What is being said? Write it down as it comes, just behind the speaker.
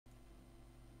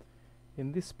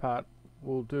In this part,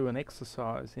 we'll do an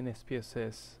exercise in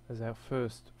SPSS as our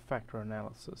first factor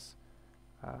analysis,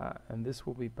 and this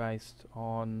will be based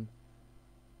on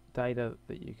data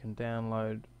that you can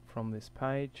download from this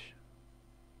page.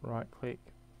 Right click,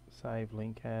 save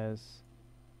link as,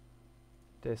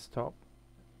 desktop,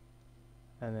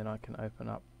 and then I can open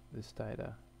up this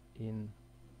data in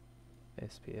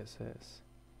SPSS.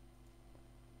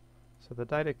 So the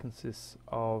data consists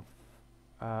of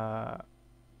 5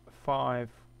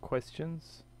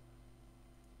 questions,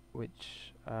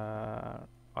 which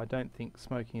I don't think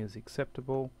smoking is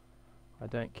acceptable. I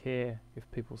don't care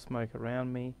if people smoke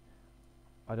around me.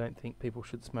 I don't think people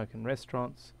should smoke in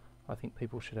restaurants. I think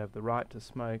people should have the right to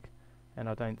smoke, and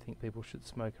I don't think people should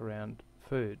smoke around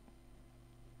food.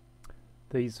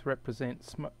 These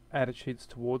represent attitudes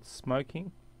towards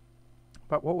smoking,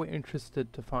 but what we're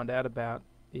interested to find out about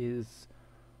is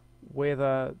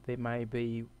whether there may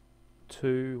be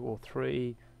 2 or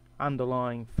 3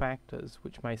 underlying factors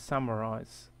which may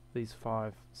summarize these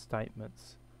 5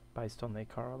 statements based on their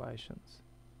correlations.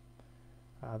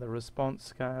 The response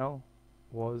scale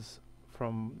was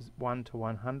from 1 to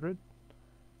 100,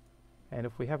 and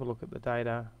if we have a look at the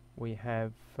data, we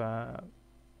have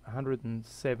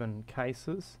 107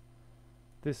 cases.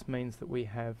 This means that we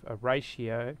have a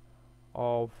ratio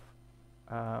of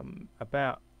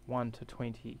about 1 to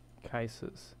 20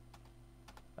 cases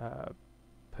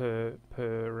per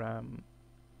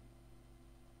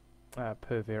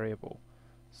variable.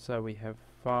 So we have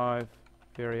 5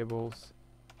 variables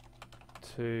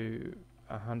to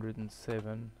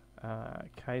 107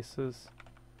 cases,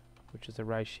 which is a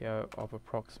ratio of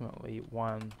approximately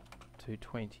 1 to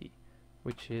 20,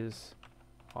 which is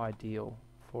ideal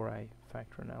for a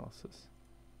factor analysis.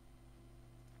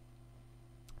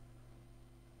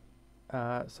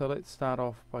 So let's start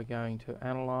off by going to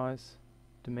Analyze,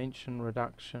 Dimension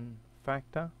Reduction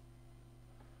Factor.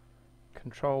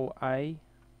 Control A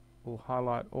will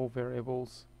highlight all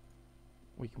variables.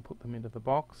 We can put them into the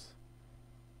box,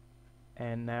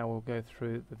 and now we'll go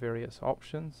through the various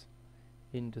options.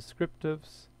 In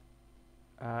Descriptives,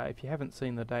 if you haven't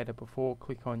seen the data before,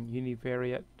 click on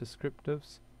Univariate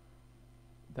Descriptives.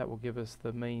 That will give us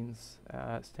the means,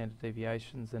 standard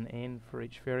deviations, and n for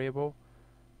each variable.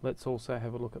 Let's also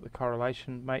have a look at the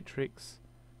correlation matrix,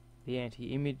 the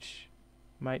anti-image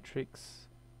matrix,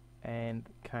 and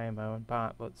KMO and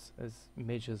Bartlett's as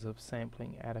measures of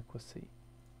sampling adequacy.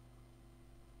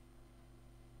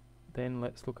 Then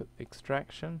let's look at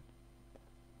extraction.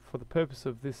 For the purpose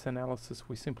of this analysis,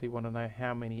 we simply want to know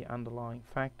how many underlying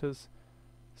factors,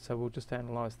 so we'll just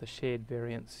analyze the shared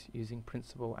variance using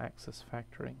principal axis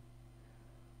factoring.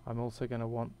 I'm also going to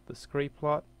want the scree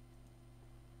plot,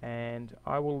 and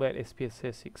I will let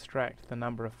SPSS extract the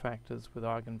number of factors with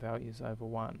eigenvalues over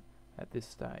 1 at this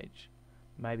stage.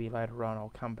 Maybe later on I'll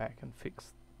come back and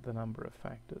fix the number of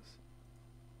factors.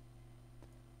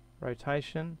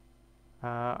 Rotation,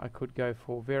 I could go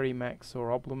for Varimax or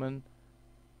Obleman.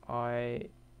 I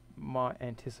might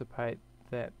anticipate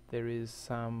that there is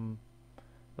some,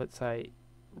 let's say,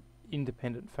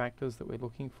 independent factors that we're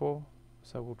looking for,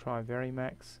 so we'll try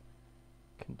Varimax.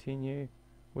 Continue.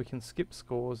 We can skip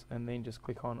scores and then just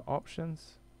click on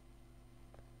Options,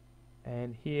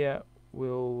 and here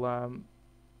we'll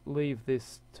leave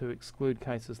this to exclude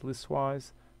cases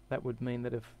listwise. That would mean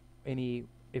that if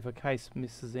a case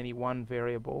misses any one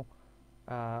variable,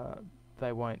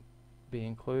 they won't be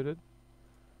included.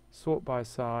 Sort by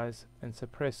size and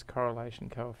suppress correlation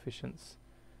coefficients,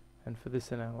 and for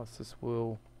this analysis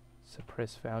we'll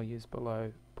suppress values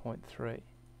below 0.3.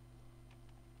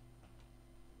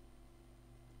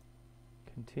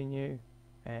 Continue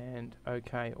and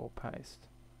OK or paste.